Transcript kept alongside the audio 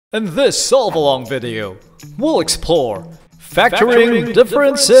In this solve-along video, we'll explore factoring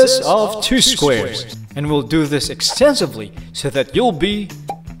differences of two squares, and we'll do this extensively so that you'll be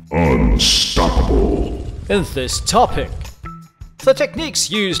unstoppable in this topic. The techniques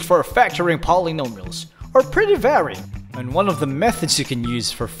used for factoring polynomials are pretty varied, and one of the methods you can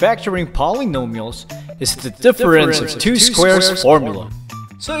use for factoring polynomials is the difference of two squares formula.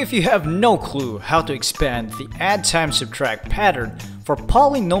 So if you have no clue how to expand the add times subtract pattern for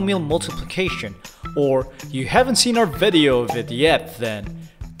polynomial multiplication, or you haven't seen our video of it yet, then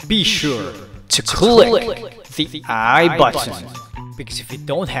be sure to click the I button. Because if you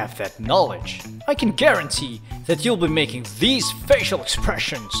don't have that knowledge, I can guarantee that you'll be making these facial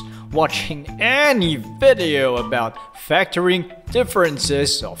expressions watching any video about factoring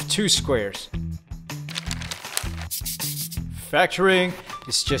differences of two squares. Factoring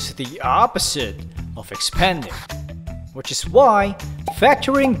is just the opposite of expanding, which is why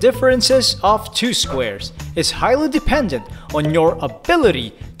factoring differences of two squares is highly dependent on your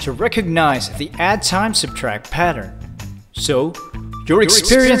ability to recognize the add times subtract pattern. So, your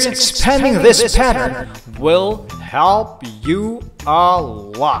experience expanding this pattern will help you a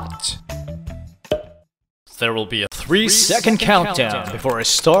lot. There will be a 3-second countdown before I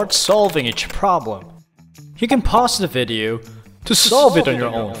start solving each problem. You can pause the video to solve it on your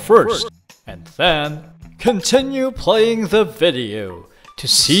own first, and then continue playing the video to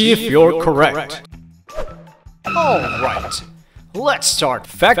see if you're correct. Alright, let's start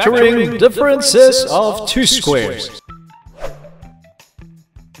factoring differences of two squares.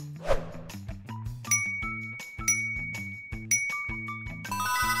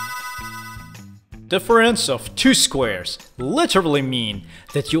 Difference of two squares literally mean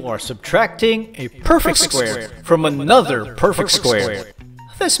that you are subtracting a perfect square from another perfect square.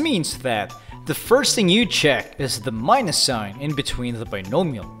 This means that the first thing you check is the minus sign in between the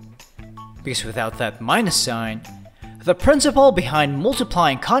binomial. Because without that minus sign, the principle behind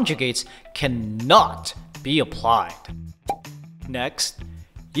multiplying conjugates cannot be applied. Next,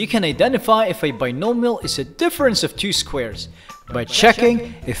 you can identify if a binomial is a difference of two squares by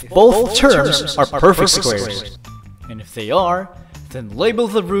checking if both terms are perfect squares. And if they are, then label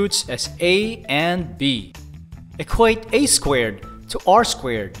the roots as a and b. Equate a squared to r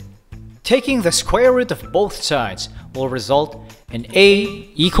squared. Taking the square root of both sides will result in a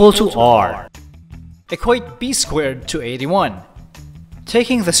equal to r. Equate b squared to 81.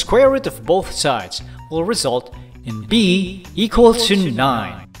 Taking the square root of both sides will result in b equal to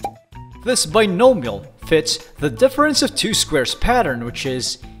 9. This binomial fits the difference of two squares pattern, which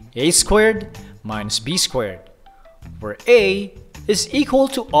is a squared minus b squared, where a is equal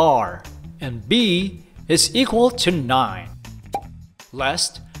to r and b is equal to 9.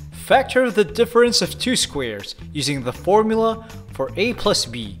 Last, factor the difference of two squares using the formula for a plus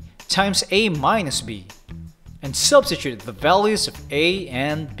b times a minus b, and substitute the values of a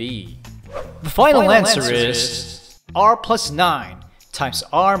and b. The final answer is r plus 9 times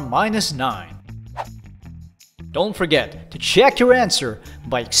r minus 9. Don't forget to check your answer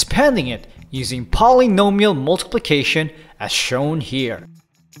by expanding it using polynomial multiplication as shown here.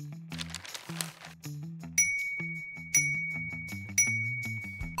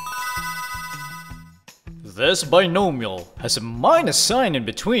 This binomial has a minus sign in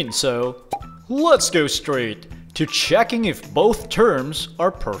between, so let's go straight to checking if both terms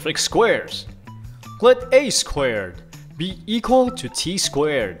are perfect squares. Let a squared be equal to t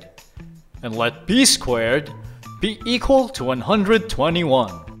squared, and let b squared be equal to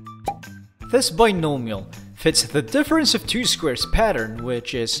 121. This binomial fits the difference of two squares pattern,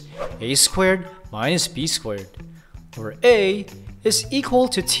 which is a squared minus b squared, where a is equal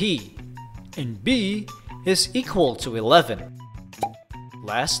to t and b is equal to 11.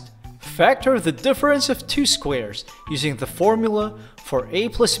 Last, factor the difference of two squares using the formula for a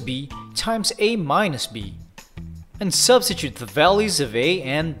plus b times a minus b, and substitute the values of a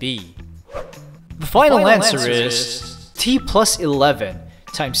and b. The final answer is t plus 11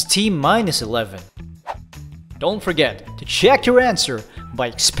 times t minus 11. Don't forget to check your answer by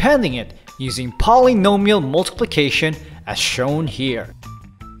expanding it using polynomial multiplication as shown here.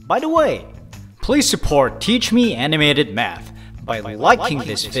 By the way, please support Teach Me Animated Math by liking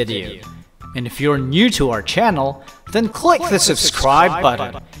this video. And if you're new to our channel, then click the subscribe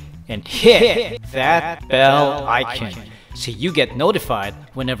button and hit that bell icon so you get notified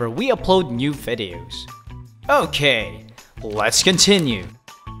whenever we upload new videos. Okay, let's continue.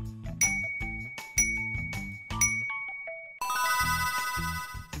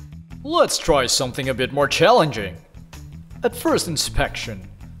 Let's try something a bit more challenging. At first inspection,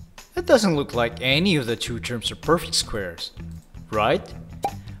 it doesn't look like any of the two terms are perfect squares, right?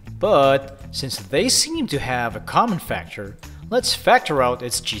 But since they seem to have a common factor, let's factor out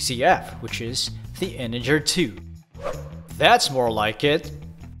its GCF, which is the integer 2. That's more like it.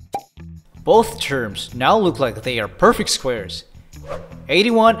 Both terms now look like they are perfect squares.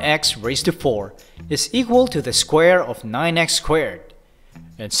 81x raised to 4 is equal to the square of 9x squared,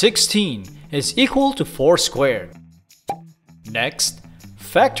 and 16 is equal to 4 squared. Next,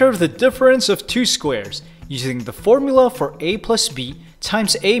 factor the difference of two squares using the formula for a plus b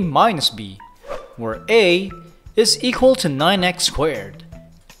times a minus b, where a is equal to 9x squared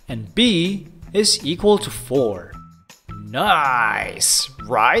and b is equal to 4. Nice,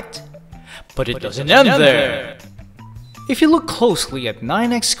 right? But it doesn't end there. If you look closely at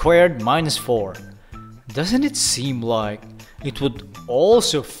 9x squared minus 4, doesn't it seem like it would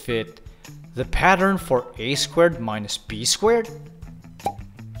also fit the pattern for a squared minus b squared?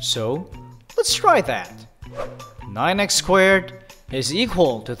 So, let's try that. 9x squared is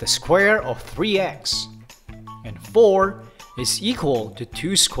equal to the square of 3x, and 4 is equal to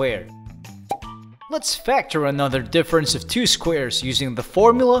 2 squared. Let's factor another difference of two squares using the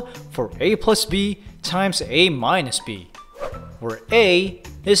formula for a plus b times a minus b, where a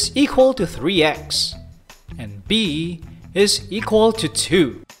is equal to 3x and b is equal to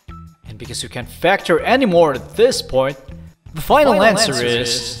 2. And because we can't factor anymore at this point, the final answer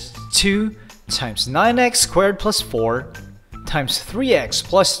is 2 times 9x squared plus 4 times 3x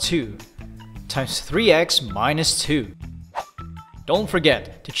plus 2 times 3x minus 2. Don't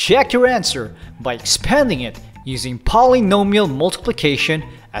forget to check your answer by expanding it using polynomial multiplication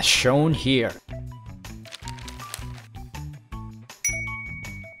as shown here.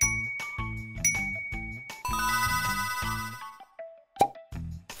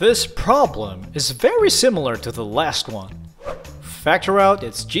 This problem is very similar to the last one. Factor out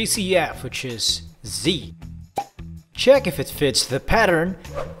its GCF, which is z. Check if it fits the pattern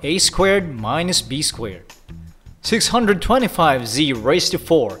a squared minus b squared. 625z raised to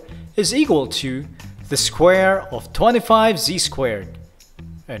 4 is equal to the square of 25z squared,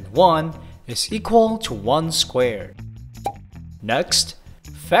 and 1 is equal to 1 squared. Next,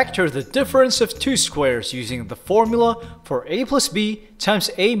 factor the difference of two squares using the formula for a plus b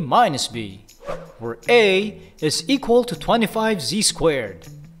times a minus b, where a is equal to 25z squared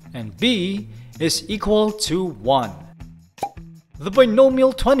and b is equal to 1. The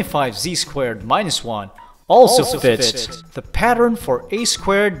binomial 25z squared minus 1 also fits the pattern for a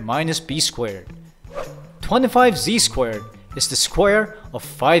squared minus b squared. 25z squared is the square of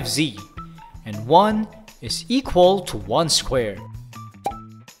 5z, and 1 is equal to 1 squared.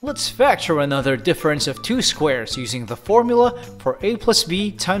 Let's factor another difference of two squares using the formula for a plus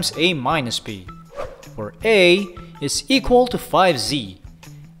b times a minus b, where a is equal to 5z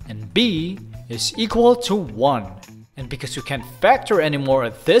and b is equal to 1. And because we can't factor anymore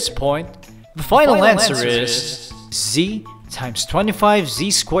at this point, the final answer is z times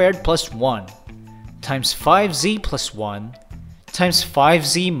 25z squared plus 1 times 5z plus 1 times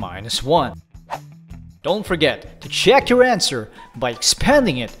 5z minus 1. Don't forget to check your answer by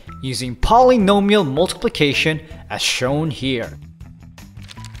expanding it using polynomial multiplication as shown here.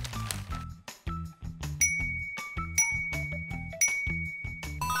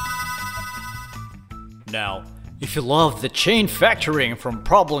 Now, if you love the chain factoring from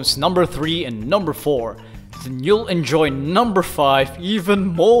problems number 3 and number 4, then you'll enjoy number 5 even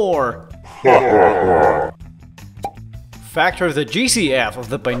more. Factor the GCF of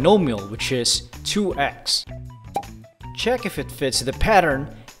the binomial, which is 2x. Check if it fits the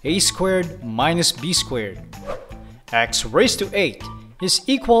pattern a squared minus b squared. X raised to 8 is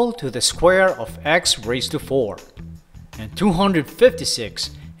equal to the square of x raised to 4, and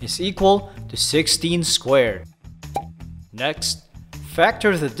 256 is equal to 16 squared. Next,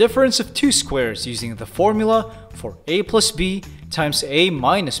 factor the difference of two squares using the formula for a plus b times a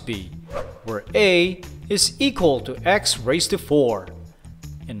minus b, where a is equal to x raised to 4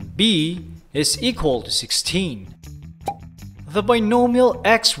 and b is equal to 16. The binomial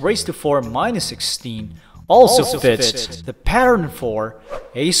x raised to 4 minus 16 also fits the pattern for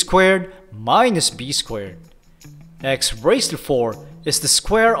a squared minus b squared. X raised to 4 is the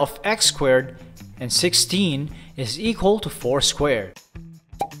square of x squared, and 16 is equal to 4 squared.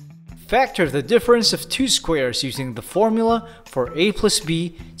 Factor the difference of two squares using the formula for a plus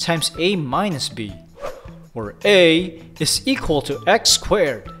b times a minus b, where a is equal to x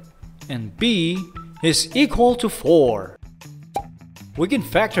squared and b is equal to 4. We can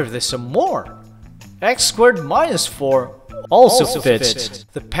factor this some more. X squared minus 4 also fits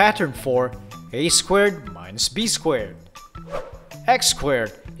the pattern for a squared minus b squared. X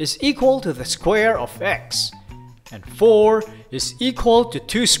squared is equal to the square of x, and 4 is equal to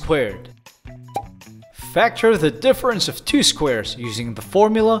 2 squared. Factor the difference of two squares using the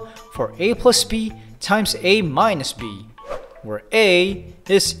formula for a plus b times a minus b, where a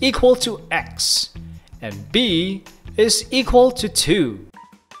is equal to x and b is equal to 2.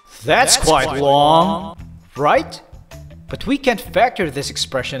 That's quite long, right? But we can't factor this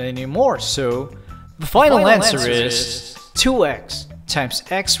expression anymore, so the final answer is 2x times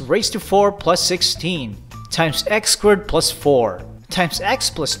x raised to 4 plus 16 times x squared plus 4 times x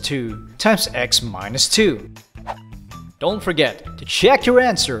plus 2 times x minus 2. Don't forget to check your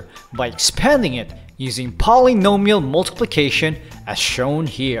answer by expanding it using polynomial multiplication as shown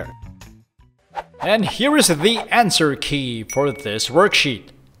here. And here is the answer key for this worksheet.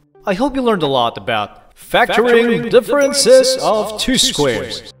 I hope you learned a lot about factoring differences of two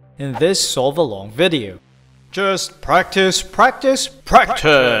squares in this solve-along video. Just practice, practice,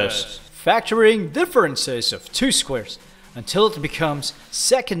 practice! Factoring differences of two squares until it becomes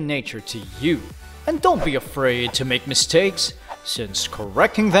second nature to you. And don't be afraid to make mistakes, since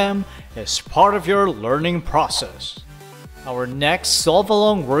correcting them is part of your learning process. Our next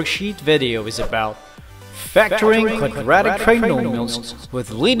solve-along worksheet video is about factoring quadratic trinomials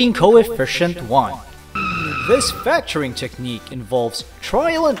with leading coefficient 1. This factoring technique involves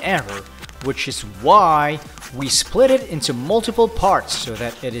trial and error, which is why we split it into multiple parts so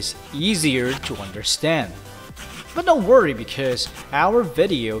that it is easier to understand. But don't worry, because our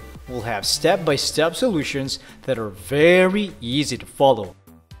video will have step-by-step solutions that are very easy to follow.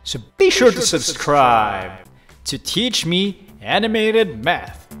 So be sure to subscribe to teach me animated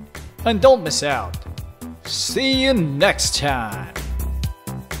math. And don't miss out. See you next time.